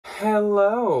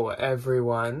Hello,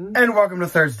 everyone. And welcome to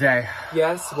Thursday.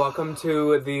 Yes, welcome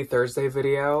to the Thursday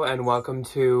video, and welcome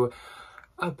to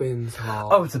a bins haul.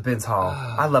 Oh, it's a bins haul.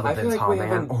 I love a bins haul,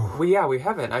 man. We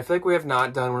haven't. I feel like we have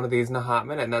not done one of these in a hot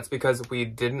minute, and that's because we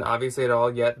didn't obviously at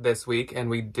all yet this week, and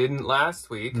we didn't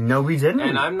last week. No, we didn't.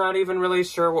 And I'm not even really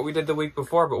sure what we did the week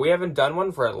before, but we haven't done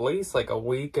one for at least like a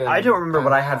week. And I don't remember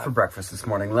what I had for breakfast this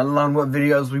morning, let alone what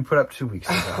videos we put up 2 weeks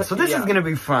ago. So this is going to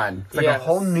be fun. It's like a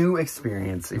whole new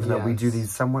experience, even though we do these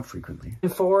somewhat frequently.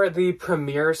 And for the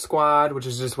premiere squad, which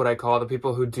is just what I call the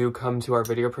people who do come to our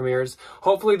video premieres,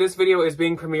 hopefully this video is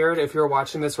being premiered if you're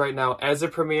watching this right now as a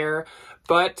premiere.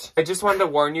 But I just wanted to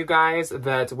warn you guys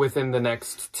that within the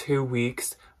next 2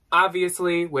 weeks,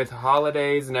 obviously, with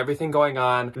holidays and everything going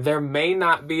on, there may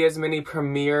not be as many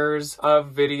premieres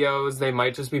of videos. They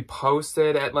might just be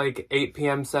posted at like 8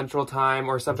 p.m. Central Time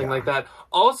or something like that.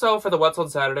 Also, for the What's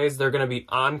Sold Saturdays, they're going to be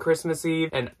on Christmas Eve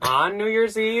and on New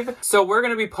Year's Eve. So we're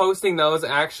going to be posting those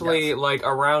actually like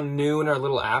around noon or a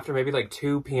little after, maybe like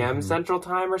 2 p.m. Central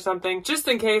Time or something. Just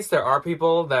in case there are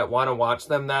people that want to watch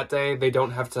them that day, they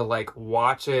don't have to like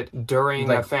watch it during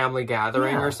a family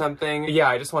gathering or something. Yeah,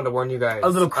 I just wanted to warn you guys. A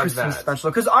little Christmas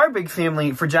special, because our big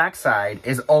family for Jack's side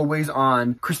is always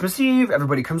on Christmas Eve.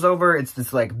 Everybody comes over. It's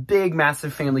this like big,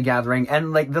 massive family gathering,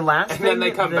 and like the last thing, then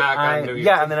they come back on New Year's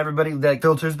Eve. And then everybody like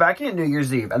filters back in New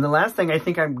Year's Eve. And the last thing I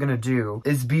think I'm gonna do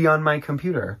is be on my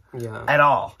computer at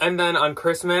all. And then on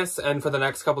Christmas and for the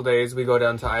next couple days, we go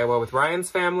down to Iowa with Ryan's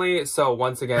family. So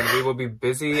once again, we will be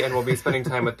busy and we'll be spending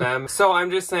time with them. So I'm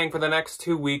just saying, for the next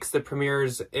 2 weeks, the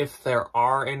premieres, if there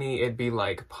are any, it'd be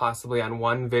like possibly on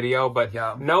one video, but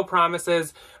no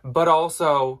promises. But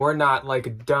also, we're not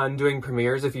like done doing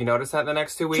premieres, if you notice that, in the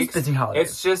next 2 weeks. Just busy holidays.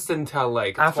 It's just until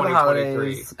like after 2023. The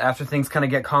holidays, after things kind of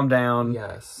get calmed down,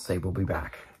 they will be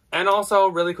back. And also,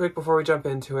 really quick before we jump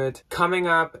into it, coming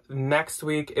up next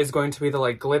week is going to be the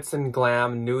like glitz and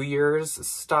glam New Year's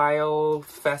style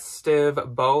festive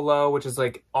bolo, which is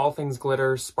like all things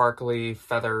glitter, sparkly,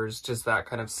 feathers, just that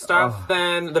kind of stuff.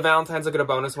 Then the Valentines will get a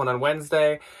bonus one on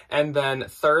Wednesday. And then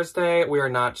Thursday, we are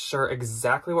not sure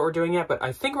exactly what we're doing yet, but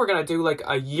I think we're going to do like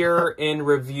a year in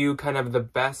review, kind of the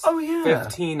best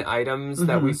 15 items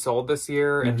that we sold this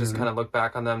year, and just kind of look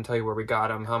back on them, tell you where we got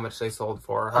them, how much they sold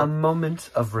for. A moment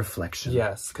of reflection.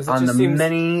 Yes, because on the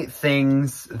many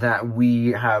things that we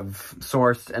have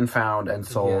sourced and found and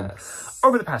sold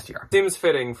over the past year. Seems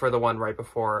fitting for the one right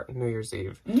before New Year's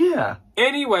Eve. Yeah.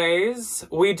 Anyways,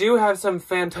 we do have some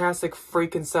fantastic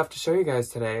freaking stuff to show you guys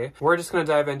today. We're just going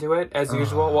to dive into it as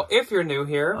usual. Well, if you're new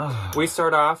here, we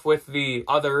start off with the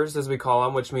others, as we call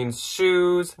them, which means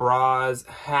shoes, bras,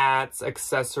 hats,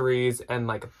 accessories, and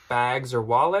like bags or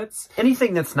wallets.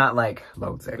 Anything that's not like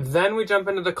clothing. Then we jump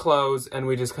into the clothes and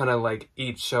we just kind of like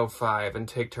each show 5 and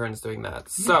take turns doing that.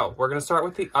 So we're going to start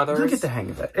with the others. You'll get the hang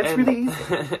of it. It's really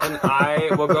easy. And I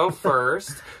will go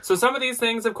first. So some of these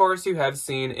things, of course, you have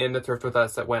seen in the Thrift with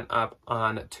us that went up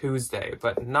on Tuesday,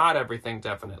 but not everything,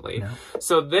 definitely. No.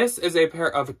 So this is a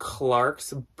pair of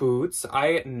Clark's boots.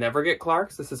 I never get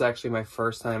Clark's. This is actually my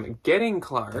first time getting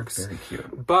Clark's. They're very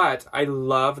cute. But I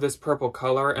love this purple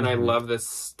color, and I love this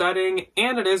studding,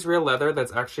 and it is real leather.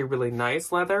 That's actually really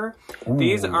nice leather. Ooh.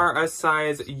 These are a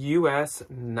size US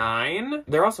 9.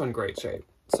 They're also in great shape.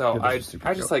 So I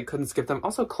just like couldn't skip them.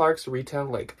 Also, Clark's retail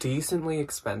like decently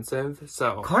expensive.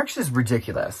 So Clark's is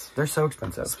ridiculous. They're so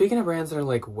expensive. Speaking of brands that are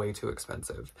like way too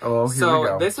expensive. Oh, here we go.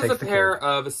 So this is a pair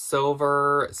of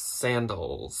silver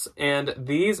sandals, and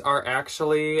these are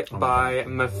actually by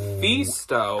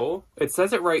Mephisto. It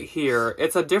says it right here.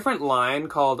 It's a different line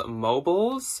called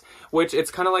Mobiles, which it's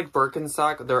kind of like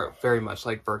Birkenstock. They're very much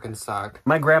like Birkenstock.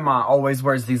 My grandma always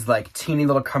wears these like teeny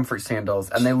little comfort sandals,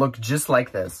 and they look just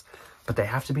like this. But they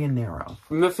have to be narrow.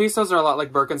 Mephistos are a lot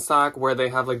like Birkenstock, where they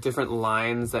have like different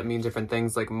lines that mean different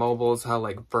things, like Mobiles, how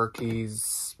like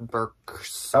Birkies,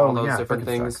 Birks, all those different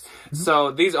things.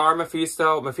 So these are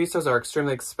Mephisto. Mephistos are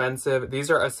extremely expensive. These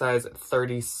are a size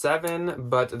 37,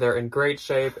 but they're in great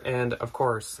shape. And of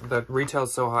course, the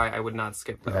retail's so high, I would not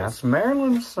skip those. That's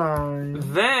Maryland's size.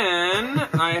 Then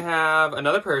I have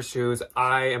another pair of shoes.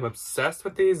 I am obsessed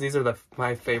with these. These are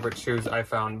my favorite shoes I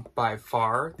found by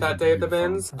far that day at the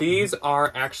bins. These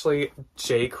are actually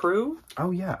J. Crew.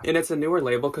 Oh, yeah. And it's a newer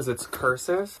label because it's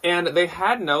cursive. And they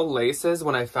had no laces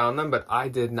when I found them, but I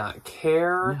did did not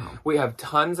care. No. We have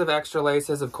tons of extra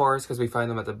laces, of course, because we find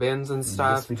them at the bins and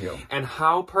stuff. Yes, we do. And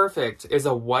how perfect is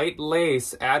a white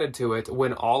lace added to it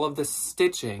when all of the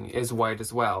stitching is white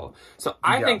as well? So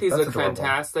I think these look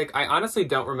fantastic. I honestly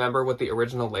don't remember what the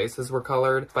original laces were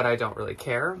colored, but I don't really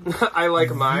care. I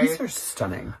like my... These are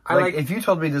stunning. Like, if you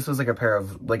told me this was like a pair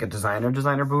of, like a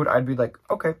designer boot, I'd be like,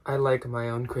 okay. I like my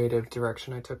own creative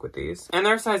direction I took with these. And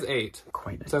they're size 8.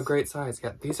 Quite nice. So great size.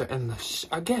 Yeah, these are, and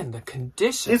again, the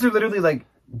condition. These are literally like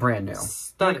brand new.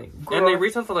 Stunning. And they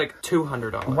retail for like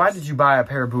 $200. Why did you buy a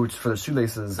pair of boots for the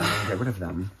shoelaces and then get rid of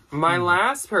them? My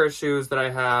last pair of shoes that I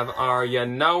have are you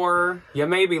know her, you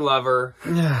maybe love her.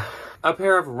 A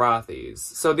pair of Rothy's.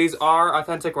 So these are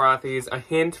authentic Rothy's. A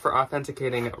hint for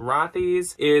authenticating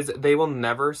Rothy's is they will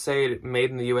never say made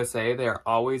in the USA. They are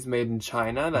always made in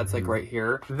China. That's like right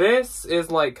here. This is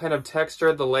like kind of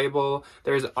textured, the label.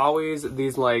 There's always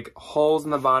these like holes in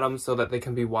the bottom so that they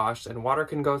can be washed and water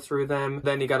can go through them.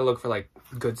 Then you gotta look for like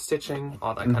good stitching,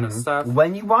 all that kind of stuff.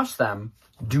 When you wash them,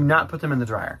 do not put them in the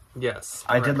dryer. Yes.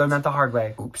 I did learn that the hard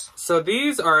way. Oops. So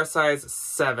these are a size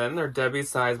 7. They're Debbie's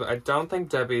size, but I don't think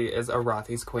Debbie is a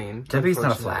Rothy's queen. Debbie's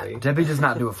not a flat. Debbie does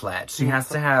not do a flat. She has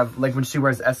to have, like when she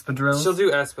wears espadrilles. She'll do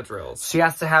espadrilles. She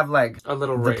has to have like a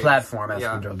little the raise. platform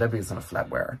espadrille. Debbie isn't a flat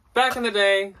wearer. Back in the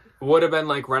day, would have been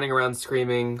like running around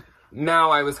screaming. Now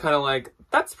I was kind of like,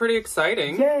 that's pretty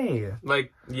exciting. Yay.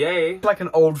 Like, yay. Like an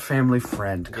old family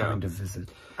friend coming to visit.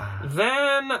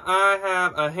 Then I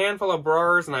have a handful of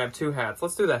drawers and I have 2 hats.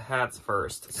 Let's do the hats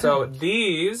first. So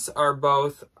these are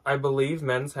both, I believe,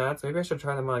 men's hats. Maybe I should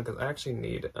try them on because I actually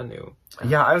need a new.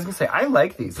 Yeah, I was going to say, I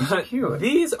like these. These are cute.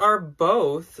 These are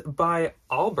both by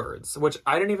Allbirds, which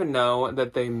I didn't even know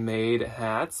that they made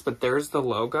hats, but there's the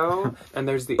logo and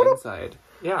there's the inside.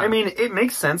 Yeah. I mean, it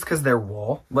makes sense because they're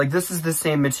wool. Like, this is the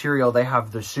same material they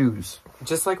have the shoes.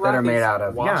 Just like that are made out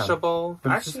of. Washable.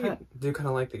 Yeah. Actually, I do kind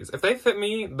of like these. If they fit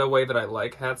me the way that I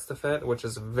like hats to fit, which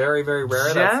is very, very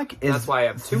rare, that's why I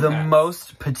have 2 the hats.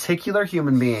 most particular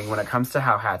human being when it comes to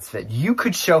how hats fit. You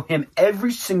could show him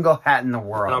every single hat in the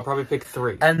world. And I'll probably pick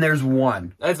 3. And there's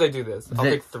one. As I do this, I'll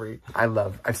pick 3.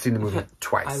 I've seen the movie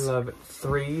twice. I love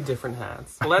 3 different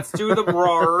hats. Let's do the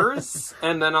drawers,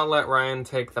 and then I'll let Ryan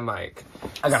take the mic.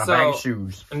 I got a bag of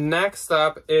shoes. Next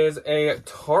up is a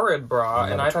Torrid bra,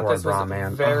 and I thought this was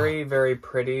very, very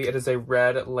pretty. It is a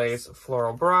red lace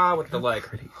floral bra with the like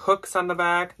hooks on the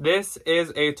back. This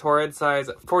is a Torrid size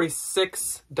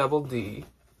 46 double D.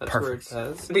 That's where it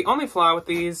says. The only flaw with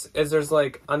these is there's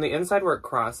like, on the inside where it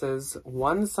crosses,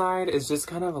 one side is just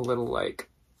kind of a little like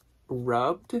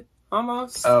rubbed.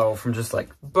 Almost. Oh, from just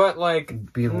like... But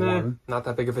like... being worn. Not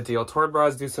that big of a deal. Torrid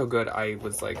bras do so good, I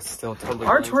was like still totally...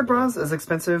 Are Torrid bras as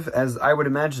expensive as I would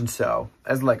imagine so?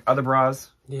 As like other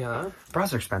bras? Yeah.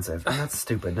 Bras are expensive, and that's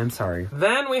stupid. I'm sorry.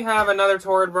 Then we have another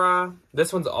Torrid bra.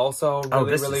 This one's also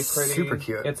really, really pretty. Super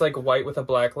cute. It's like white with a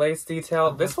black lace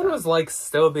detail. This one was like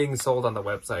still being sold on the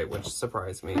website, which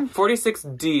surprised me.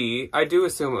 46D, I do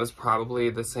assume it was probably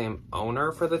the same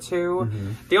owner for the 2.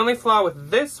 The only flaw with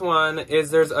this one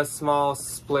is there's a small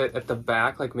split at the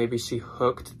back, like maybe she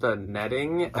hooked the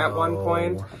netting at one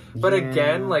point. But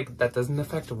again, like that doesn't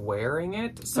affect wearing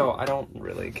it, so I don't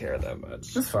really care that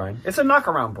much. That's fine. It's a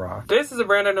knockaround bra. This is a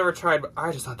brand I've never tried, but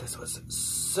I just thought this was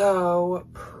so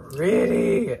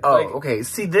pretty. Oh, like, okay.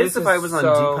 See, this if I was on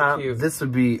Depop, this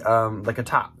would be like a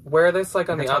top. Wear this like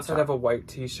on the outside of a white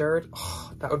t-shirt.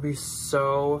 Oh, that would be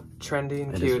so trendy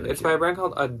and cute. It's by a brand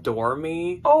called Adore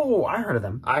Me. Oh, I heard of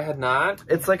them. I had not.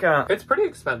 It's like a... It's pretty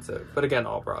expensive, but again,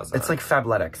 all bras are. It's like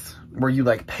Fabletics, where you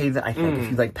like pay the... I think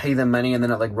if you like pay them money and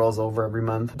then it like rolls over every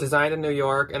month. Designed in New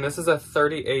York, and this is a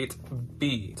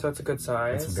 38B, so it's a good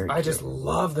size. I just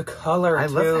love the color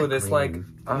too. Love that this green.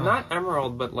 Like not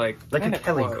emerald, but like a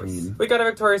Kelly close. green. We got a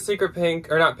Victoria's Secret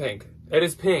pink, or not pink. It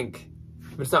is pink,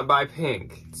 but it's not by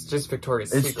pink. It's just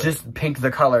Victoria's Secret. It's just pink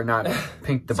the color, not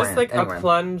pink the brand. Just like a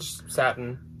plunge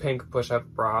satin pink push-up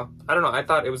bra. I don't know. I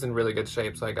thought it was in really good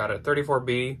shape, so I got it.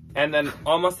 34B, and then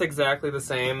almost exactly the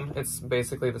same. It's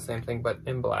basically the same thing, but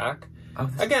in black.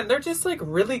 Again, they're just like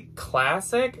really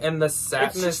classic, and the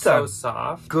satin is so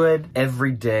soft. Good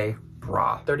everyday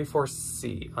bra.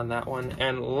 34C on that one.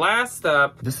 And last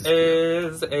up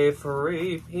is a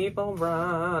Free People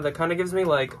bra that kind of gives me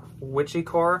like witchy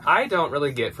core. I don't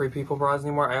really get Free People bras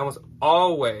anymore. I almost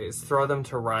always throw them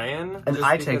to Ryan. And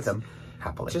I take them.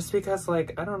 Happily. Just because,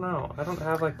 like, I don't know. I don't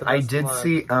have, like, the best I did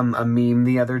see a meme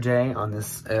the other day on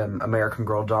this American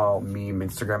Girl Doll meme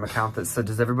Instagram account that said,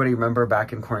 does everybody remember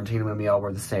back in quarantine when we all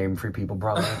wore the same Free People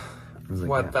bra?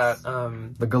 What, yes. that,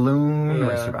 the Galloon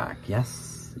Racerback,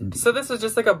 yes. Yes, indeed. So this is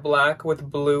just like a black with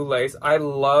blue lace. I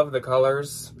love the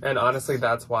colors, and honestly,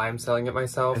 that's why I'm selling it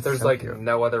myself. It's There's so like cute.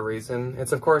 no other reason.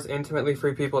 It's of course Intimately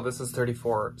Free People. This is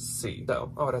 34C.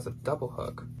 So, oh, it has a double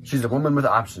hook. She's a woman with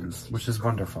options, which is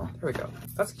wonderful. There we go.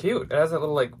 That's cute. It has a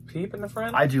little like peep in the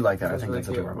front. I do like that. I That's think really that's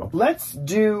cute. adorable. Let's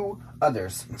do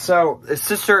others. So,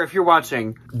 sister, if you're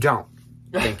watching, don't.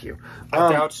 Thank you.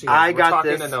 I doubt she is. I We're got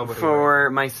talking this to nobody, for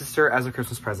my sister as a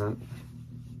Christmas present.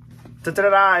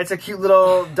 Da-da-da-da, it's a cute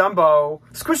little Dumbo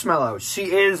Squishmallow. She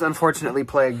is unfortunately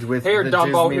plagued with Here, the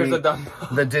Dumbo, Disney, here's a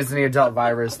Dumbo. the Disney adult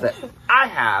virus that I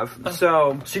have.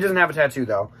 So she doesn't have a tattoo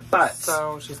though, but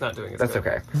So she's not doing it. that's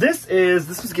okay. This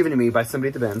was given to me by somebody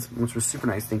at the bins, which was super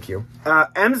nice. Thank you.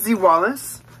 MZ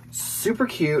Wallace. Super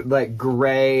cute, like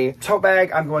gray tote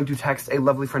bag. I'm going to text a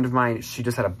lovely friend of mine. She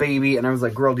just had a baby, and I was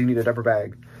like, girl, do you need a diaper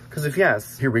bag? Because if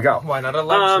yes, here we go. Why not a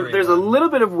luxury There's a one? little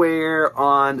bit of wear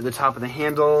on the top of the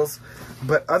handles,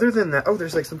 but other than that, oh,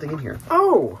 there's like something in here.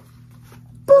 Oh,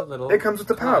 A little it comes with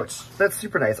the pouch. That's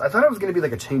super nice. I thought it was going to be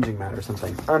like a changing mat or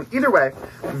something. Either way,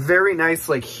 very nice,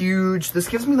 like huge. This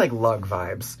gives me like lug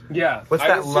vibes. Yeah. What's I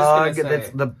that was just gonna lug say. that's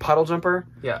the puddle jumper?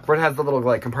 Yeah. Where it has the little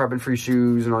like compartment-free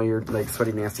shoes and all your like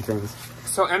sweaty nasty things.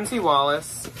 So MC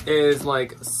Wallace is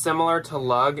like similar to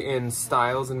Lug in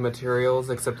styles and materials,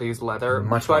 except they use leather.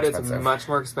 Much more but it's expensive. much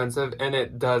more expensive, and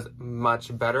it does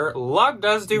much better. Lug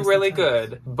does do really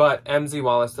good, but MZ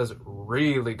Wallace does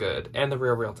really good, and the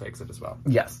Real takes it as well.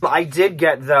 Yes. I did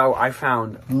get, though, I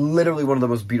found literally one of the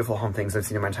most beautiful home things I've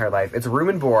seen in my entire life. It's a room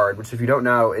and board, which if you don't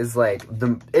know is like,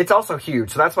 it's also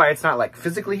huge. So that's why it's not like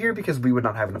physically here because we would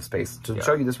not have enough space to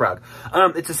show you this rug.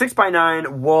 It's a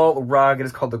 6x9 wool rug. It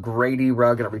is called the Grady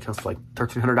rug and it retails for like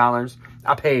 $1,300.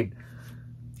 I paid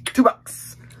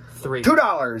 $2.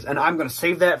 $2. And I'm going to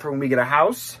save that for when we get a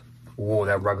house. Whoa,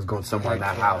 that rug is going somewhere in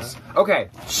that house. Okay,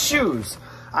 shoes.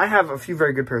 I have a few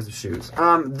very good pairs of shoes.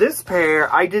 This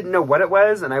pair, I didn't know what it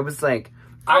was, and I was like,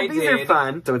 oh, these are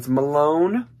fun. So it's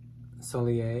Malone.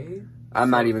 Solier? I'm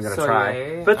not even going to try.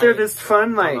 Solier? But they're this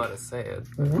fun, I don't know like, how to say it.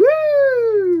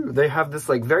 woo! They have this,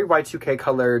 like, very Y2K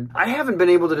colored. I haven't been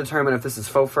able to determine if this is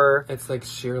faux fur. It's like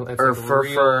sheer, it's Or like fur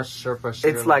real fur. Sherpa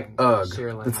sheer It's like UGG.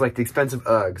 shearling. It's like the expensive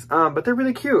UGGs. But they're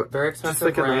really cute. Very expensive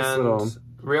Just like a brand. nice little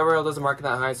Real doesn't market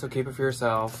that high, so keep it for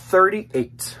yourself.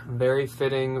 38. Very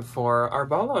fitting for our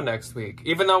bolo next week.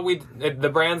 Even though the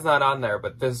brand's not on there,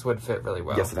 but this would fit really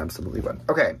well. Yes, it absolutely would.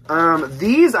 Okay,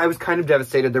 these I was kind of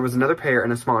devastated. There was another pair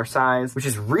in a smaller size, which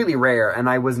is really rare, and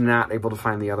I was not able to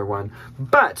find the other one.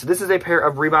 But this is a pair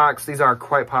of Reeboks. These are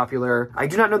quite popular. I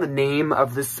do not know the name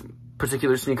of this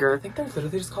particular sneaker. I think they're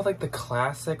literally just called like the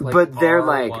classic, like But they're,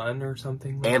 R1 like, or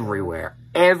something. Everywhere.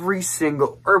 Every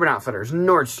single Urban Outfitters,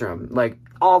 Nordstrom, like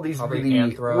all these Probably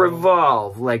really Anthro.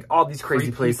 Revolve, like all these crazy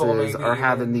Free People, places maybe, are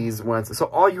having these ones. So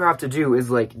all you have to do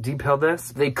is like depel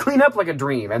this. They clean up like a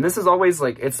dream. And this is always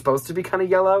like, it's supposed to be kind of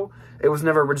yellow. It was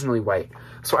never originally white.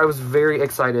 So I was very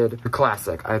excited.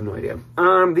 Classic. I have no idea.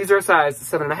 These are a size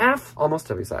 7.5, almost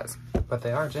every size. But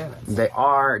they are Janet's. They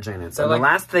are Janet's. They're And the like-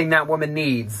 last thing that woman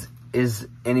needs is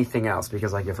anything else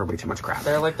because I give her way too much crap.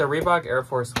 They're like the Reebok Air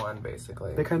Force One,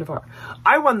 basically. They kind of are.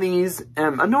 I won these.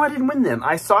 No, I didn't win them.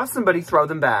 I saw somebody throw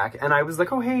them back, and I was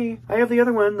like, oh, hey, I have the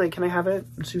other one. Like, can I have it?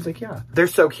 And she was like, yeah. They're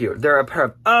so cute. They're a pair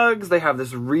of Uggs. They have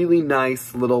this really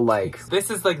nice little, like... This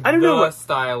is like I don't know the what-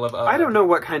 style of I don't know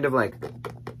what kind of, like,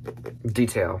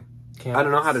 detail. Canvas. I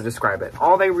don't know how to describe it.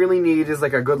 All they really need is,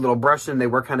 like, a good little brush, and they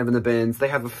work kind of in the bins. They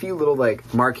have a few little,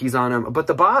 like, marquees on them. But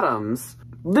the bottoms...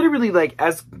 literally, like,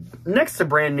 as next to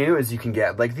brand new as you can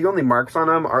get. Like, the only marks on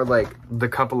them are, like, the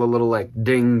couple of little, like,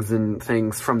 dings and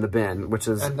things from the bin, which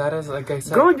is And that is, like I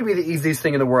said, going to be the easiest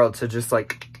thing in the world to just,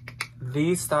 like...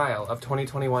 the style of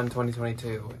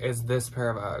 2021-2022 is this pair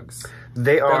of Uggs.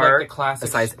 They They're are like the classic,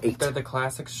 a size 8. They're the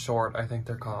classic short, I think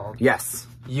they're called. Yes.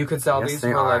 You could sell Yes, these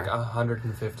they for are. like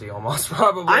 150 almost,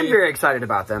 probably. I'm very excited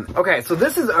about them. Okay, so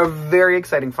this is a very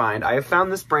exciting find. I have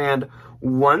found this brand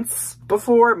once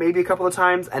before, maybe a couple of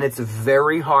times, and it's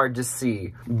very hard to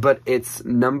see, but it's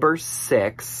number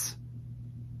 6.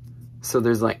 So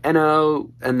there's like NO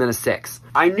and then a 6.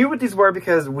 I knew what these were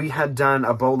because we had done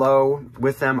a bolo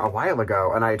with them a while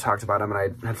ago and I had talked about them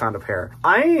and I had found a pair.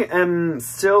 I am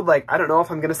still like, I don't know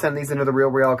if I'm going to send these into the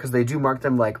Real because they do mark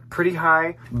them like pretty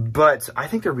high, but I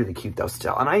think they're really cute though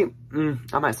still. And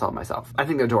I might sell them myself. I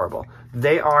think they're adorable.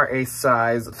 They are a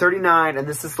size 39 and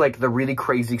this is like the really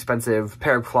crazy expensive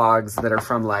pair of clogs that are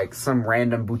from like some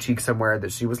random boutique somewhere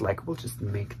that she was like, we'll just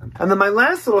make them. And then my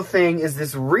last little thing is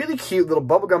this really cute little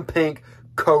bubblegum pink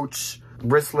Coach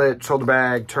wristlet, shoulder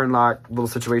bag, turn lock, little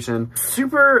situation.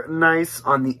 Super nice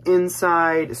on the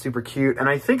inside, super cute. And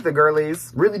I think the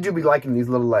girlies really do be liking these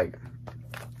little like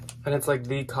And it's like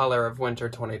the color of winter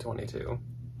 2022.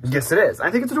 Yes, it is.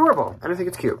 I think it's adorable, and I think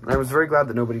it's cute. And I was very glad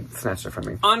that nobody snatched it from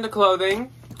me. On to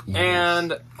clothing. Yes.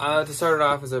 And to start it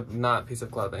off is a not piece of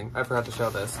clothing. I forgot to show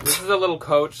this. This is a little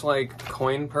Coach like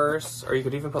coin purse, or you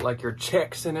could even put like your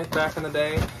chicks in it back in the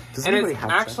day. Does and anybody it's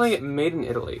have actually chicks? made in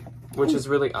Italy, which is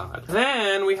really odd.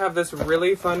 Then we have this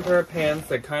really fun pair of pants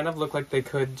that kind of look like they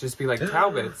could just be like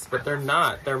Talbots, but they're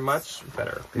not. They're much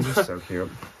better. These are so cute.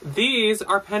 These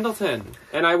are Pendleton,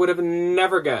 and I would have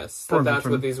never guessed that that's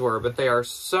what these were, but they are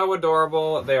so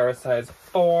adorable. They are a size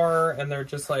 4, and they're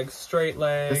just like straight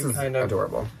leg, This is kind of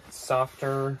adorable.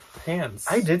 softer pants.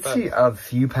 I did see a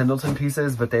few Pendleton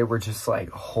pieces, but they were just like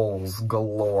holes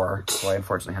galore, so I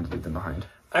unfortunately had to leave them behind.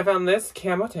 I found this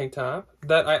camo tank top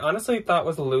that I honestly thought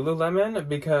was Lululemon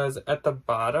because at the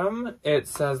bottom it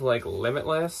says like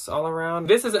Limitless all around.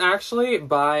 This is actually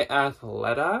by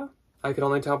Athleta. I could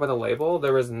only tell by the label.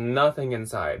 There was nothing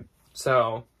inside.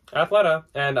 So, Athleta,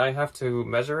 and I have to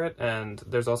measure it, and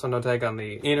there's also no tag on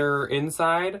the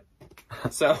inside.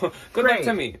 So, good luck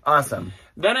to me. Awesome.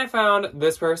 Then I found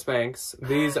this pair of Spanx.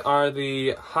 These are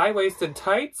the high-waisted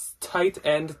tights, tight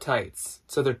end tights.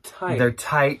 So they're tight. They're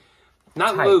tight.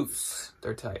 Not tights. Loose.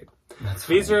 They're tight. That's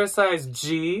These funny. are a size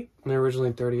G. They're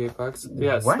originally $38.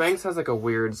 Yeah, What? Spanx has like a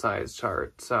weird size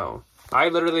chart. So I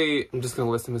literally am just going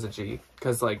to list them as a G.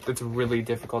 Because like it's really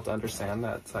difficult to understand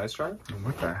that size chart.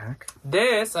 What the heck?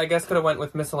 This, I guess, could have went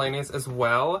with miscellaneous as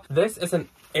well. This is an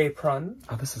apron.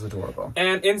 Oh, this is adorable.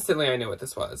 And instantly I knew what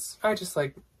this was.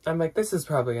 I'm like, this is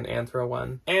probably an Anthro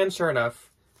one. And sure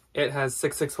enough, it has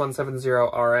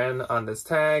 66170RN on this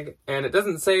tag. And it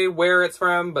doesn't say where it's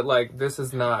from, but like, this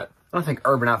is not... I don't think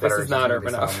Urban Outfitters. This is not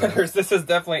Urban Outfitters. This is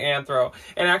definitely Anthro.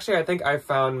 And actually, I think I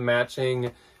found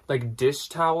matching like dish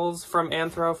towels from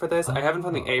Anthro for this. I haven't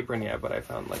found the apron yet, but I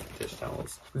found like dish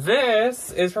towels.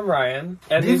 This is from Ryan.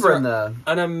 And These were are in the...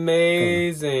 an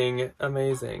amazing,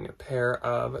 amazing pair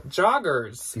of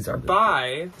joggers. These are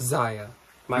by Zaya.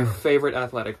 My favorite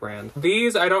athletic brand.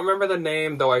 These, I don't remember the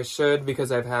name, though I should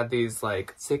because I've had these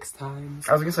like 6 times.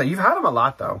 I was gonna say, you've had them a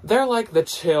lot though. They're like the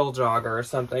chill jogger or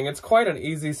something. It's quite an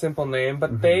easy, simple name,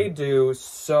 but they do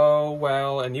so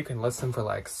well, and you can list them for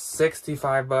like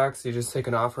 $65. You just take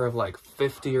an offer of like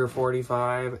 50 or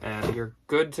 45, and you're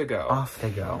good to go. Off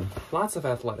they go. Lots of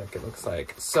athletic, it looks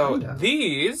like. So Kinda.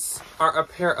 these are a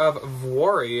pair of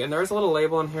Vuori, and there's a little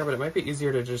label in here, but it might be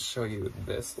easier to just show you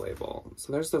this label.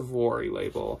 So there's the Vuori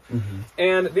label.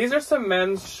 And these are some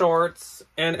men's shorts,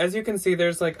 and as you can see,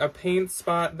 there's like a paint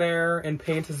spot there, and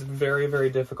paint is very, very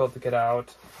difficult to get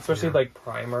out, especially like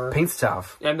primer. Paint's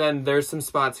tough. And then there's some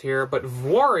spots here, but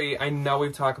Vuori, I know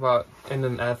we've talked about in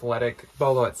an athletic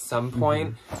bolo at some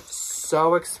point.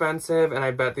 So expensive, and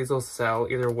I bet these will sell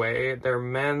either way. They're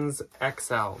men's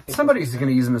XL. Somebody's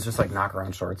gonna use them as just like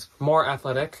knock-around shorts. More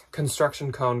athletic,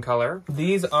 construction cone color.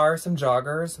 These are some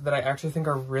joggers that I actually think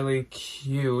are really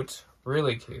cute.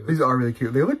 Really cute. These are really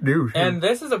cute. They look new. Too. And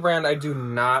this is a brand I do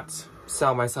not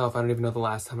sell myself. I don't even know the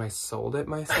last time I sold it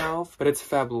myself. But it's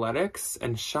Fabletics,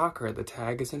 and shocker, the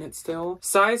tag is in it still.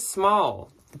 Size small.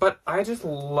 But I just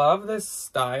love this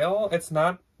style. It's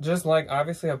not just like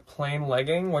obviously a plain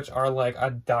legging, which are like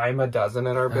a dime a dozen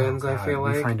at our bins, I feel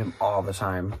like. We find them all the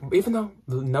time. Even though,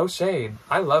 no shade,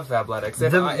 I love Fabletics.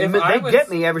 They get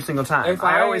me every single time.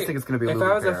 I always think it's going to be a If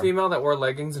I was a female that wore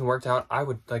leggings and worked out, I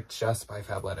would like just buy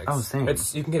Fabletics. Oh, same.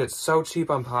 You can get it so cheap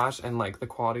on Posh, and like the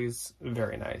quality's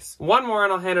very nice. One more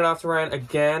and I'll hand it off to Ryan.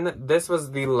 Again, this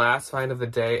was the last find of the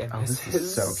day, and this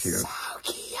is so cute. So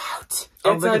cute.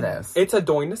 Oh, look at this. It's a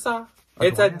dinosaur.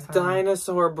 It's a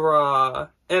dinosaur bra.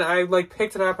 And I like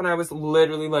picked it up and I was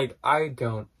literally like, I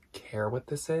don't care what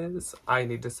this is. I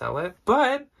need to sell it.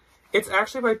 But it's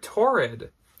actually by Torrid.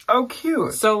 Oh,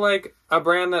 cute. So like a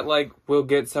brand that like will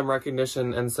get some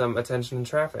recognition and some attention in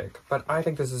traffic. But I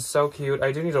think this is so cute.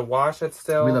 I do need to wash it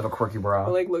still. We love a quirky bra.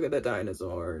 But, like, look at the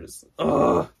dinosaurs.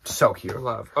 Ugh. So cute.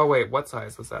 Love. Oh wait, what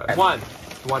size was that?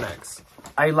 1X.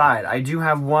 I lied. I do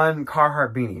have one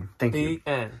Carhartt beanie. Thank you. The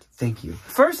end. Thank you.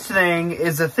 First thing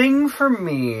is a thing for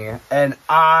me, and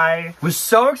I was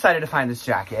so excited to find this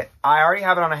jacket. I already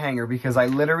have it on a hanger because I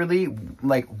literally,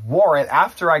 like, wore it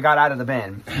after I got out of the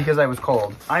bin because I was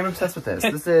cold. I'm obsessed with this.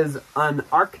 This is an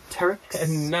Arc'teryx.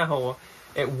 And no,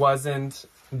 it wasn't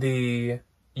the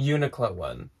Uniqlo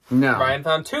one. No. Ryan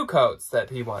found 2 coats that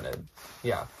he wanted.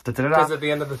 Yeah. Because at the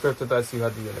end of the Thrift with us, you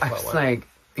had the Uniqlo I was one. like,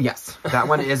 yes, that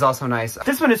one is also nice.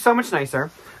 This one is so much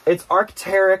nicer. It's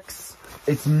Arc'teryx.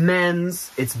 It's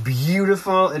men's. It's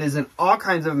beautiful. It is in all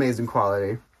kinds of amazing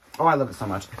quality. Oh, I love it so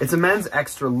much. It's a men's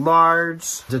extra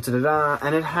large.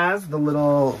 And it has the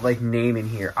little, like, name in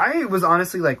here. I was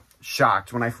honestly, like,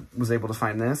 shocked when I was able to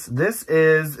find this. This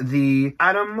is the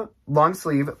Adam long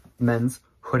sleeve men's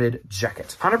hooded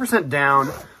jacket. 100% down,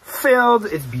 filled,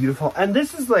 it's beautiful. And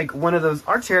this is like one of those,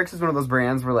 Arc'teryx is one of those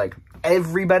brands where like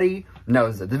everybody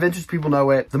knows it. The vintage people know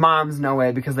it. The moms know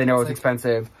it because they know it's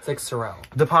expensive. It's like Sorel.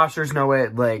 The posters know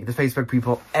it. Like the Facebook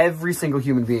people. Every single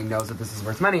human being knows that this is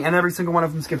worth money, and every single one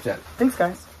of them skipped it. Thanks,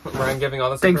 guys. Ryan giving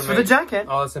all this Thanks for the jacket.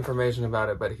 All this information about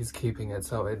it, but he's keeping it,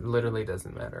 so it literally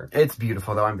doesn't matter. It's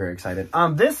beautiful, though. I'm very excited.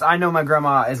 This, I know my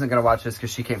grandma isn't going to watch this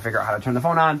because she can't figure out how to turn the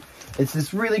phone on. It's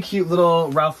this really cute little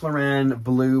Ralph Lauren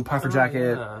blue puffer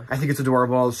jacket. Yeah. I think it's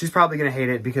adorable. She's probably going to hate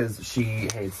it because she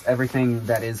hates everything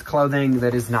that is clothing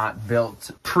that is not built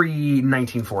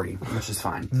pre-1940, which is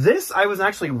fine. This, I was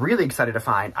actually really excited to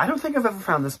find. I don't think I've ever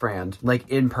found this brand, like,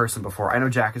 in person before. I know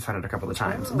Jack has found it a couple of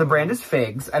times. The brand is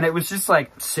Figs, and it was just,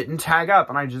 like, sit and tag up,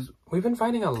 and I just... We've been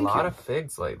finding a lot of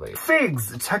Figs lately.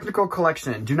 Figs, technical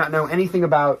collection. Do not know anything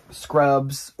about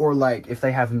scrubs or like if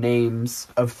they have names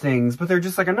of things, but they're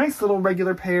just like a nice little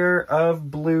regular pair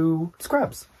of blue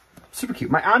scrubs. Super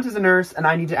cute. My aunt is a nurse, and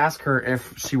I need to ask her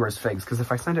if she wears Figs, because if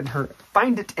I find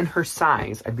it in her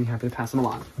size, I'd be happy to pass them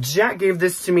along. Jack gave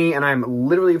this to me, and I'm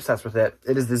literally obsessed with it.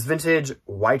 It is this vintage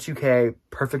Y2K,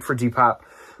 perfect for Depop,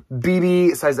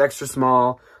 BB, size extra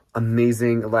small.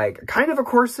 Amazing, like, kind of a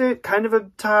corset, kind of a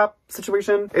top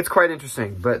situation. It's quite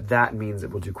interesting, but that means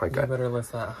it will do quite good. You better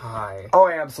list that high. Oh,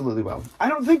 I absolutely will. I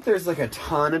don't think there's, like, a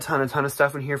ton of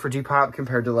stuff in here for Depop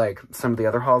compared to, like, some of the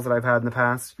other hauls that I've had in the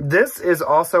past. This is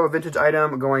also a vintage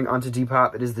item going onto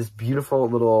Depop. It is this beautiful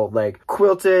little, like,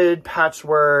 quilted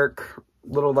patchwork...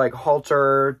 little like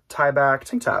halter tie back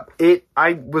tank top.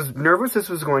 I was nervous this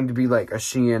was going to be like a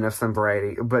Shein of some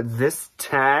variety, but this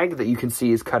tag that you can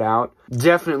see is cut out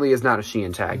definitely is not a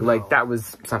Shein tag. No. Like that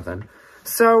was something.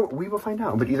 So we will find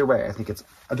out, but either way, I think it's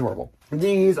adorable.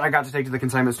 These I got to take to the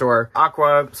consignment store.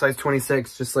 Aqua, size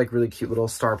 26, just like really cute little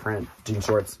star print jean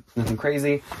shorts, nothing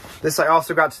crazy. This I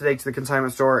also got to take to the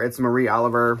consignment store. It's Marie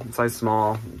Oliver, size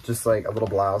small, just like a little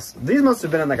blouse. These must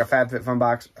have been in like a FabFitFun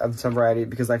box of some variety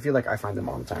because I feel like I find them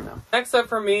all the time now. Next up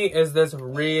for me is this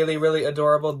really, really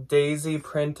adorable daisy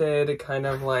printed kind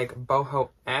of like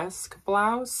boho-esque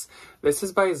blouse. This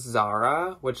is by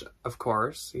Zara, which of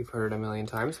course you've heard a million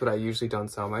times, but I usually don't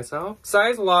sell myself.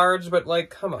 Size large, but like,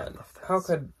 come on. How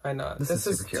could I not? This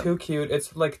is too cute.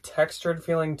 It's like textured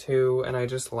feeling too, and I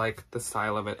just like the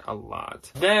style of it a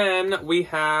lot. Then we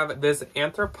have this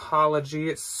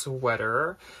Anthropology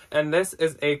sweater, and this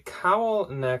is a cowl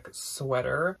neck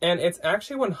sweater, and it's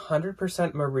actually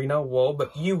 100% merino wool,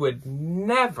 but you would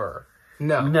never...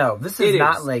 No, this is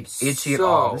not like itchy at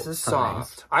all. This is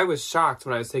soft. Nice. I was shocked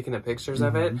when I was taking the pictures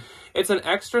of it. It's an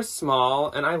extra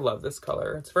small, and I love this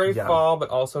color. It's very fall, but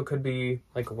also could be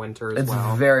like winter as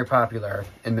well. It's very popular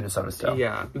in Minnesota still.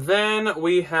 Yeah. Then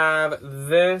we have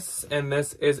this, and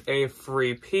this is a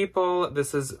Free People.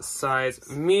 This is size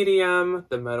medium,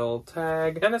 the metal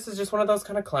tag. And this is just one of those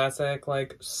kind of classic,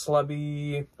 like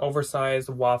slubby, oversized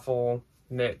waffle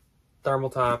knit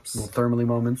thermal tops. Little thermally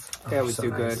moments. Yeah, we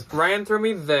do good. Ryan threw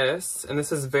me this, and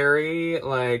this is very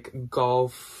like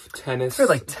golf, tennis, very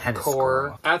like tennis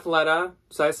core. Athleta,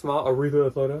 size small,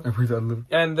 Aretha Athleta.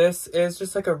 And this is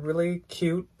just like a really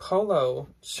cute polo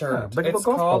shirt. Yeah, it's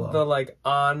called polo. The like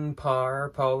On Par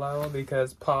polo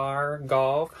because par,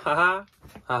 golf, haha.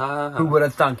 Who would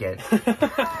have thunk it?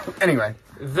 Anyway.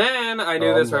 Then I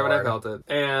knew this right when I felt it.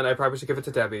 And I probably should give it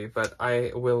to Debbie, but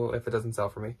I will if it doesn't sell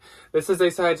for me. This is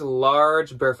a size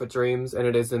large Barefoot Dreams, and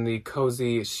it is in the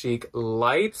Cozy Chic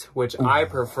Light, which I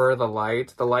prefer the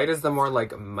light. The light is the more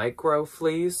like micro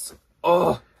fleece.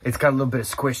 Oh! It's got a little bit of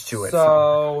squish to it.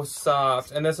 So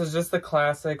soft. And this is just the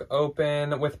classic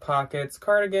open with pockets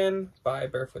cardigan by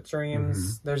Barefoot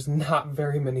Dreams. There's not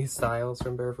very many styles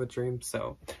from Barefoot Dreams,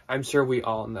 so I'm sure we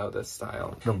all know this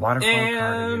style. The waterfall cardigan.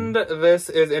 And this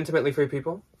is Intimately Free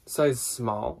People. Size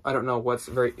small. I don't know what's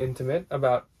very intimate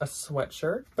about a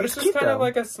sweatshirt, but it's just kind of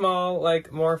like a small,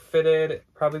 like more fitted,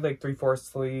 probably like 3/4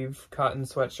 sleeve cotton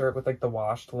sweatshirt with like the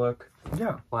washed look.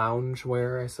 Yeah. Lounge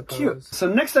wear, I suppose. Cute. So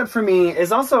next up for me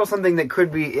is also something that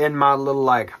could be in my little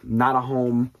like, not a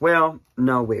home. Well,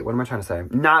 no, wait, what am I trying to say?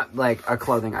 Not like a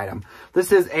clothing item.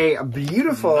 This is a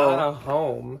beautiful... Not a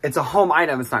home. It's a home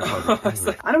item, it's not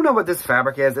clothing. I don't know what this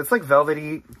fabric is. It's like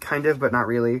velvety, kind of, but not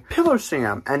really. Pillow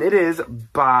Sham, and it is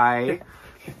by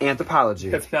Anthropology.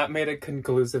 It's not made a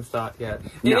conclusive thought yet.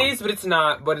 It is, but it's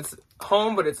not. But it's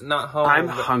home, but it's not home. I'm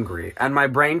hungry, and my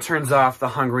brain turns off the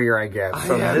hungrier I get.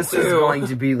 So this is going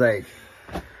to be like...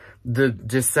 the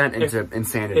descent into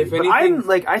insanity. But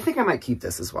I think I might keep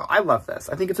this as well. I love this.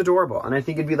 I think it's adorable, and I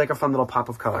think it'd be like a fun little pop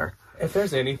of color. If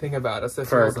there's anything about us that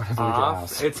For feels going to the off,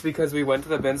 house. it's because we went to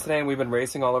the bins today and we've been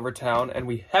racing all over town and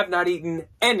we have not eaten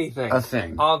anything. A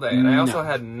thing. All day. And I also No.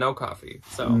 had no coffee.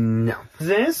 So No.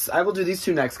 I will do these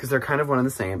two next because they're kind of one and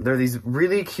the same. They're these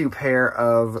really cute pair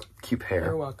of... Cute pair.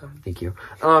 You're welcome. Thank you.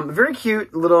 Very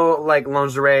cute little, like,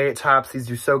 lingerie tops. These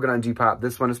do so good on Depop.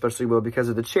 This one especially will because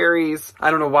of the cherries.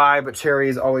 I don't know why, but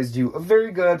cherries always do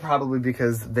very good, probably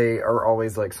because they are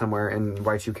always, like, somewhere in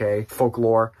Y2K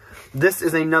folklore. This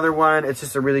is another one. It's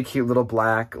just a really cute little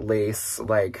black lace,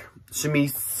 like,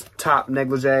 chemise top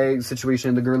negligee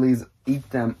situation. The girlies eat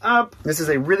them up. This is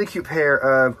a really cute pair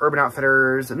of Urban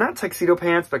Outfitters, not tuxedo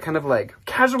pants, but kind of like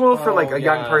casual for like a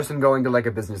young person going to like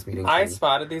a business meeting. I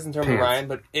spotted these in terms of Ryan,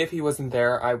 but if he wasn't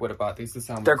there, I would have bought these to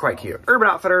sell. They're quite cute. Urban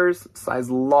Outfitters, size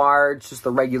large, just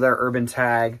the regular Urban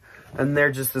tag. And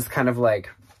they're just this kind of like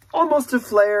almost a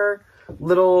flare,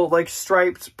 little like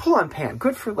striped pull-on pant.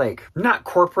 Good for like, not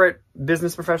corporate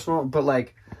business professional, but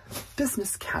like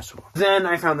business casual. Then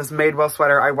I found this Madewell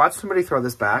sweater. I watched somebody throw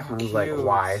this back and I was like,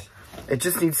 why? It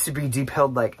just needs to be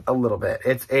detailed like a little bit.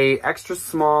 It's a extra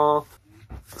small,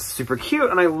 super cute,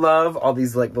 and I love all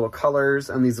these like little colors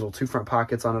and these little two front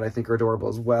pockets on it. I think are adorable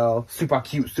as well. Super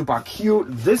cute, super cute.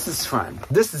 This is fun.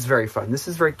 This is very fun. This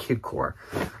is very kidcore.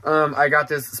 I got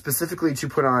this specifically to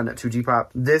put on to Depop.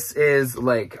 This is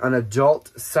like an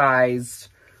adult sized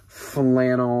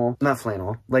flannel, not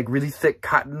flannel, like really thick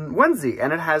cotton onesie,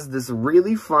 and it has this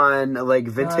really fun like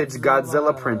vintage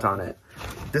Godzilla print on it.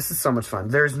 This is so much fun.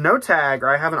 There's no tag, or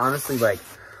I haven't honestly like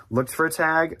looked for a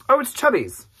tag. Oh, it's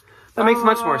Chubby's. That makes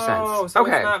much more sense. So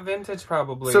okay, it's not vintage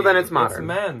probably. So then it's modern. It's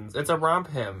men's. It's a romp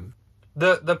hymn.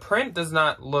 The print does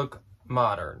not look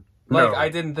modern. Like, no. I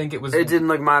didn't think it was... It didn't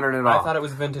look modern at all. I thought it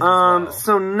was vintage as well.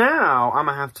 So now I'm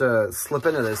going to have to slip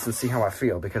into this and see how I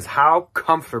feel, because how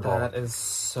comfortable. That is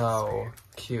so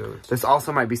cute. This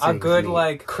also might be a good,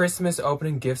 like, Christmas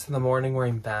opening gifts in the morning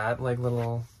wearing that, like,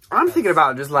 little... I'm thinking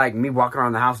about just, like, me walking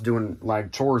around the house doing,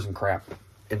 like, chores and crap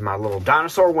in my little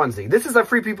dinosaur onesie. This is a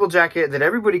Free People jacket that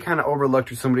everybody kind of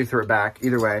overlooked or somebody threw it back.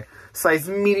 Either way. Size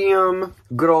medium,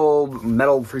 good old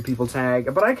metal Free People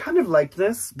tag. But I kind of like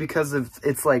this because of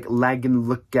it's like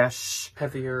Lagenlookish.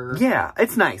 Heavier. Yeah,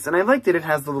 it's nice. And I like that it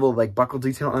has the little like buckle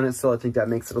detail on it still. I think that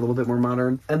makes it a little bit more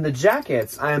modern. And the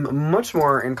jackets, I'm much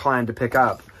more inclined to pick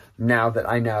up now that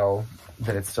I know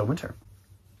that it's still winter.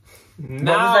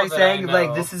 Now what was I saying?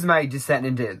 Like, this is my descent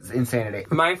into insanity.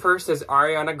 My first is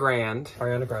Ariana Grande.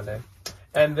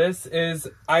 And this is,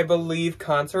 I believe,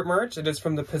 concert merch. It is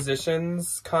from the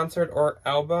Positions concert or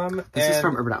album. This is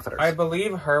from Urban Outfitters. I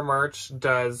believe her merch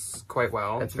does quite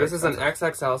well. This is an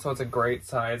XXL, so it's a great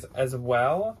size as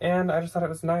well. And I just thought it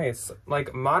was nice.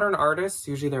 Like, modern artists,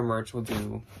 usually their merch will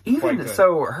do quite good.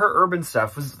 So, her urban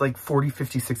stuff was like $40,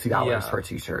 $50, $60 for a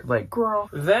t-shirt. Like, girl.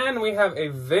 Then we have a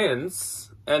Vince.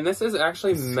 And this is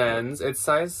actually men's. It's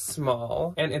size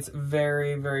small. And it's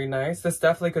very, very nice. This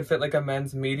definitely could fit like a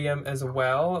men's medium as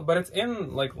well. But it's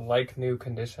in like new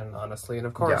condition, honestly. And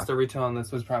of course, the retail on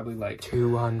this was probably like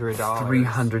 $200.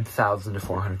 $300,000 to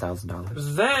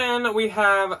 $400,000. Then we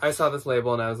have, I saw this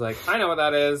label and I was like, I know what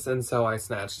that is. And so I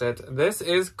snatched it. This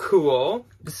is Cool.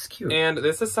 This is cute. And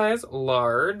this is size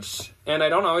large. And I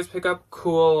don't always pick up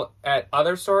Cool at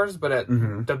other stores, but at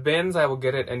the bins, I will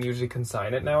get it and usually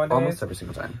consign it nowadays. Almost every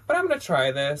single time. But I'm gonna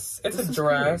try this. It's a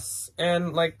dress,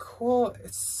 and like Cool,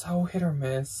 it's so hit or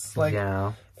miss. Like,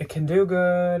 it can do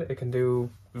good, it can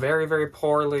do very, very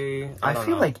poorly. I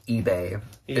feel like eBay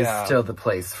is still the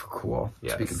place for Cool,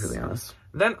 to be completely honest.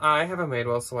 Then I have a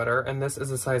Madewell sweater, and this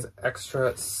is a size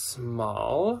extra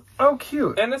small. Oh,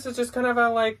 cute. And this is just kind of a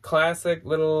like classic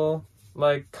little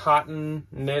like cotton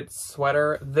knit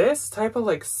sweater. This type of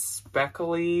like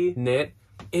speckly knit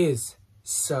is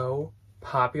so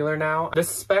popular now. The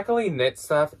speckly knit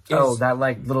stuff is that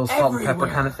like little salt and pepper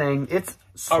kind of thing. It's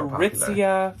so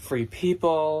Aritzia, Free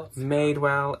People,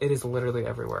 Madewell. It is literally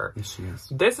everywhere. Yes, she is.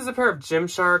 This is a pair of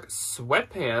Gymshark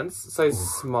sweatpants, size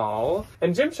small.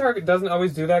 And Gymshark doesn't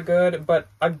always do that good, but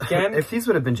again... if these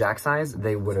would have been Jack size,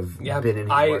 they would have been in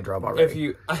your wardrobe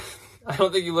already. I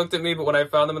don't think you looked at me, but when I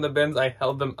found them in the bins, I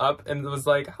held them up and was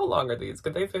like, how long are these?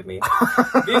 Could they fit me?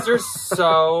 These are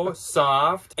so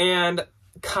soft and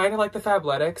kind of like the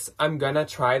Fabletics. I'm gonna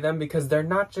try them because they're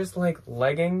not just like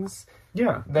leggings.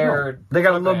 Yeah. They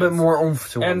got a little bit more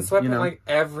oomph to them. And sweatpants, like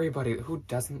everybody, who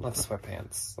doesn't love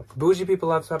sweatpants? Like, bougie people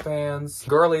love sweatpants.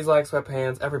 Girlies like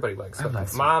sweatpants. Everybody likes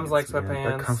sweatpants. Moms like sweatpants.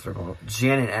 They're comfortable.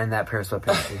 Janet and that pair of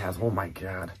sweatpants she has. Oh my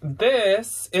God.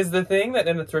 This is the thing that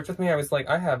in the thrift with me, I was like,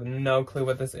 I have no clue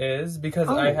what this is because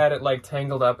I had it like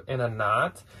tangled up in a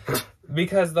knot.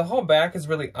 because the whole back is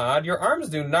really odd. Your arms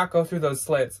do not go through those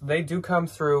slits. They do come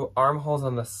through armholes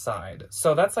on the side.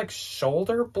 So that's like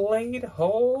shoulder blade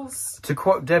holes. To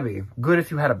quote Debbie, good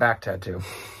if you had a back tattoo.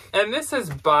 And this is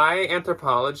by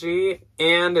Anthropologie,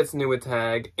 and it's new with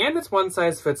tag, and it's one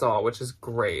size fits all, which is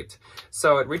great.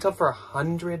 So it retailed for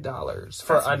 $100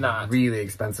 for a knot. Really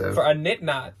expensive. For a knit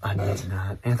knot. A knit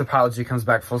knot. Anthropologie comes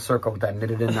back full circle with that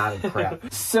knitted and knotted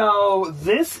crap. So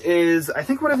this is, I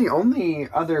think, one of the only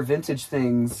other vintage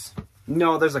things.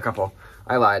 No, there's a couple.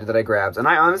 I lied that I grabbed. And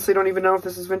I honestly don't even know if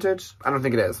this is vintage. I don't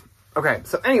think it is. Okay,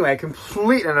 so anyway,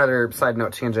 complete another side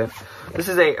note tangent. This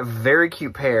is a very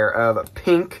cute pair of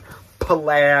pink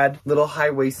plaid little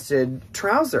high-waisted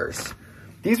trousers.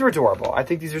 These are adorable. I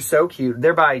think these are so cute.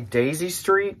 They're by Daisy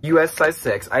Street, US size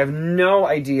 6. I have no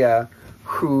idea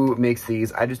who makes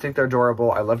these. I just think they're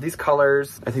adorable. I love these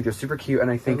colors. I think they're super cute, and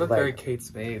I think they look like, very Kate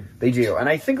Spade. They do, and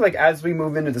I think like as we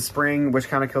move into the spring, which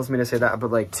kind of kills me to say that,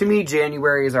 but like to me,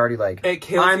 January is already like it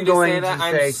kills I'm me going to say that. to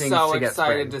I'm say things so to get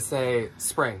excited spring. to say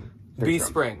spring. Be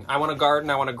spring. I want to garden.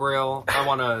 I want to grill. I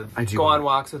want to go on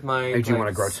walks with my. I do want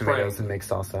to grow tomatoes and make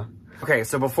salsa. Okay,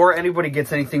 so before anybody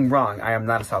gets anything wrong, I am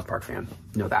not a South Park fan.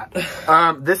 Know that.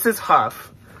 This is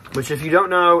Huff, which if you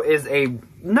don't know is a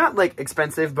not like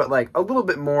expensive, but like a little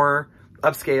bit more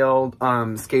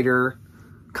upscale skater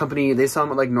company. They sell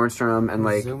them at like Nordstrom and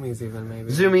like Zoomies even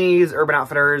maybe. Zoomies, Urban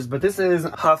Outfitters, but this is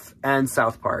Huff and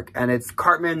South Park, and it's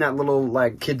Cartman, that little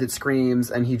like kid that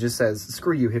screams, and he just says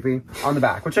 "screw you, hippie" on the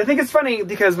back, which I think is funny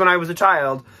because when I was a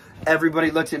child, everybody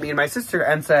looked at me and my sister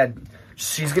and said,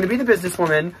 "She's gonna be the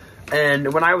businesswoman."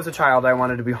 And when I was a child, I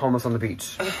wanted to be homeless on the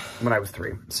beach when I was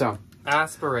 3. So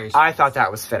aspiration. I thought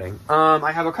that was fitting.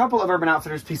 I have a couple of Urban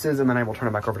Outfitters pieces, and then I will turn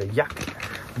it back over to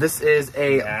Yuck. This is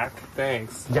a Yuck.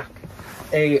 Thanks. Yuck.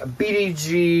 A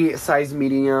BDG size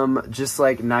medium, just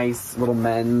like nice little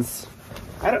men's.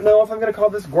 I don't know if I'm gonna call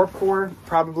this Gorpcore,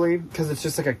 probably, because it's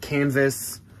just like a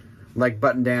canvas, like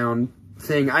button down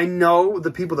thing. I know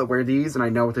the people that wear these, and I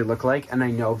know what they look like, and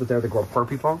I know that they're the Gorpcore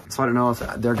people. So I don't know if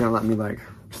they're gonna let me like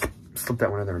slip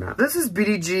that one in there or not. This is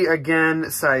BDG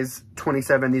again, size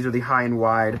 27. These are the high and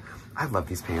wide. I love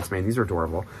these pants, man. These are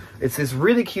adorable. It's this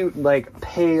really cute, like,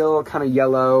 pale, kind of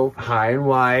yellow, high and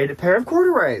wide pair of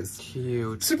corduroys.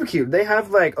 Cute. Super cute. They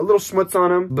have, like, a little schmutz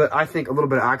on them, but I think a little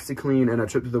bit of OxyClean and a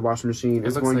trip to the washing machine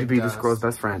is going to be this girl's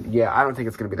best friend. Yeah, I don't think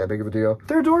it's going to be that big of a deal.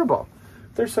 They're adorable.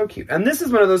 They're so cute. And this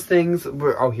is one of those things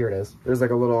where, oh, here it is. There's,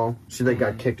 like, a little, she, like,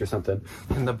 got kicked or something.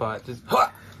 In the butt. Just,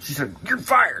 she said, "You're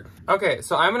fired." Okay,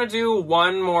 so I'm gonna do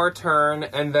one more turn,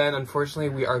 and then unfortunately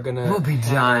we are gonna. We'll be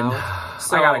done.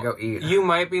 So, I gotta go eat. You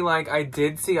might be like, I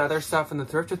did see other stuff in the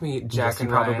thrift with me, Jack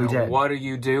and Ryan. Probably did. What are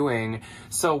you doing?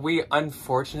 So we,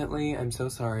 unfortunately, I'm so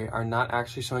sorry, are not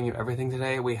actually showing you everything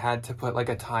today. We had to put like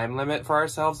a time limit for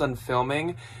ourselves on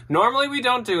filming. Normally we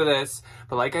don't do this,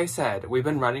 but like I said, we've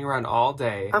been running around all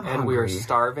day, and we are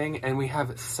starving, and we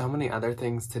have so many other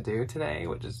things to do today,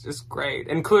 which is just great,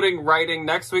 including writing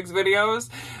next week's videos.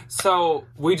 So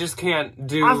we just can't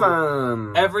do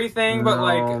everything, but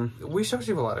like we showed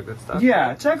you a lot of good stuff.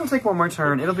 Yeah, Jack will take one more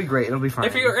turn. It'll be great. It'll be fine.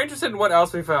 If you're interested in what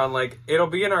else we found, like it'll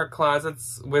be in our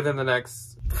closets within the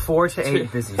next 4 to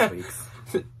 8 business weeks.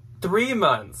 3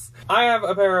 months. I have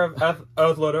a pair of Aretha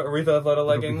Athleta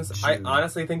leggings. I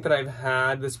honestly think that I've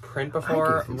had this print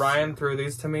before. Ryan threw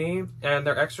these to me, and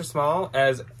they're extra small,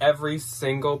 as every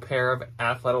single pair of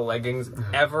Athleta leggings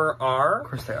ever are. Of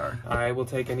course they are. I will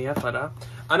take any Athleta.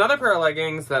 Another pair of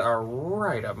leggings that are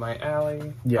right up my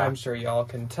alley. Yeah. I'm sure y'all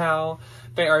can tell.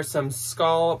 They are some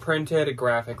skull printed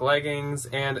graphic leggings,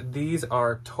 and these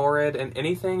are Torrid, and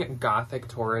anything Gothic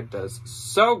Torrid does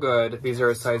so good. These are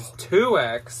a size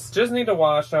 2X. Just need to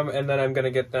wash them, and then I'm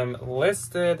gonna get them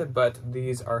listed, but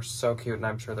these are so cute, and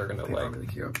I'm sure they're gonna like really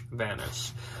cute.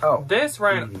 Vanish. Oh. This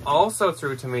Ryan also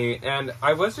threw to me, and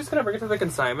I was just gonna bring it to the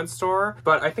consignment store,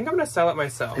 but I think I'm gonna sell it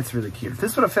myself. It's really cute. If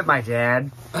this would have fit my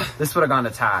dad, this would have gone to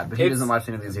Todd, but he doesn't watch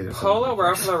any of these either. Polo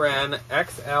Ralph Lauren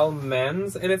XL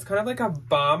men's, and it's kind of like a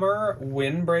bomber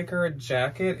windbreaker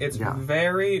jacket. It's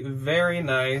very, very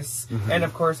nice. And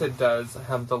of course it does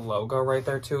have the logo right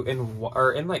there too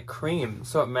in like cream,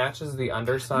 so it matches the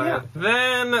underside.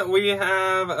 Then we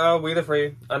have We the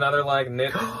Free, another like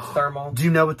knit thermal. Do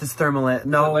you know what this thermal is?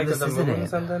 No, like this the isn't moon it.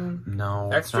 Something? No,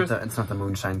 extra, it's not the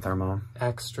moonshine thermal.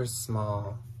 Extra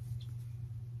small.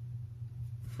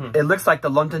 It looks like the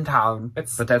London Town,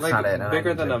 it's but that's like not it.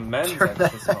 Bigger than a men's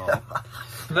extra small.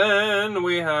 Then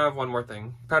we have one more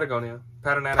thing. Patagonia.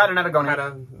 Patagonia.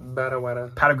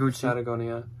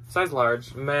 Size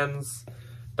large. Men's.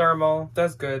 Thermal.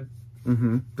 Does good.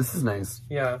 This is nice.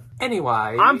 Yeah. Anyway.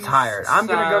 I'm tired. I'm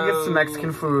gonna go get some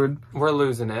Mexican food. We're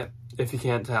losing it. if you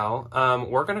can't tell.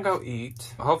 We're gonna go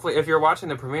eat. Hopefully, if you're watching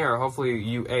the premiere, hopefully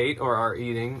you ate or are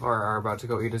eating or are about to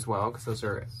go eat as well, because those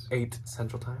are 8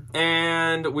 Central Time.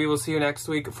 And we will see you next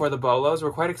week for the bolos.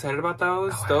 We're quite excited about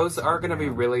those. Those are gonna be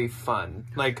really fun.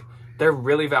 Like, they're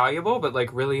really valuable, but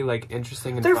like really like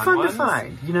interesting and they're fun to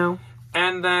find, you know?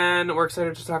 And then we're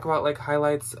excited to talk about like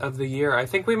highlights of the year. I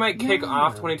think we might kick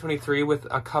off 2023 with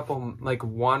a couple, like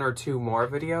 1 or 2 more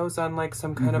videos on like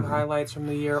some kind of highlights from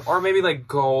the year. Or maybe like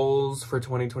goals for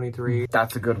 2023.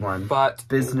 That's a good one. But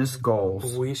business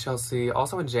goals. We shall see.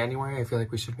 Also in January, I feel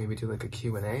like we should maybe do like a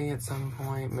Q&A at some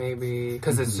point, maybe.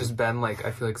 Because it's just been like,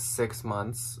 I feel like 6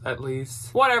 months at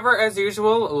least. Whatever, as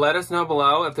usual, let us know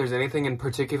below if there's anything in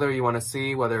particular you want to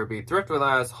see, whether it be thrift with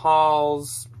us,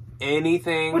 hauls,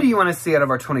 anything. What do you want to see out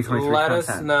of our 2023 Let content?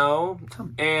 us know.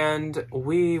 And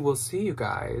we will see you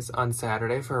guys on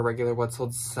Saturday for a regular What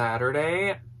Sold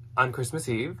Saturday on Christmas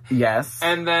Eve. Yes.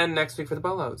 And then next week for the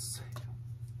bolos.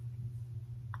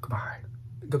 Goodbye.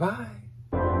 Goodbye.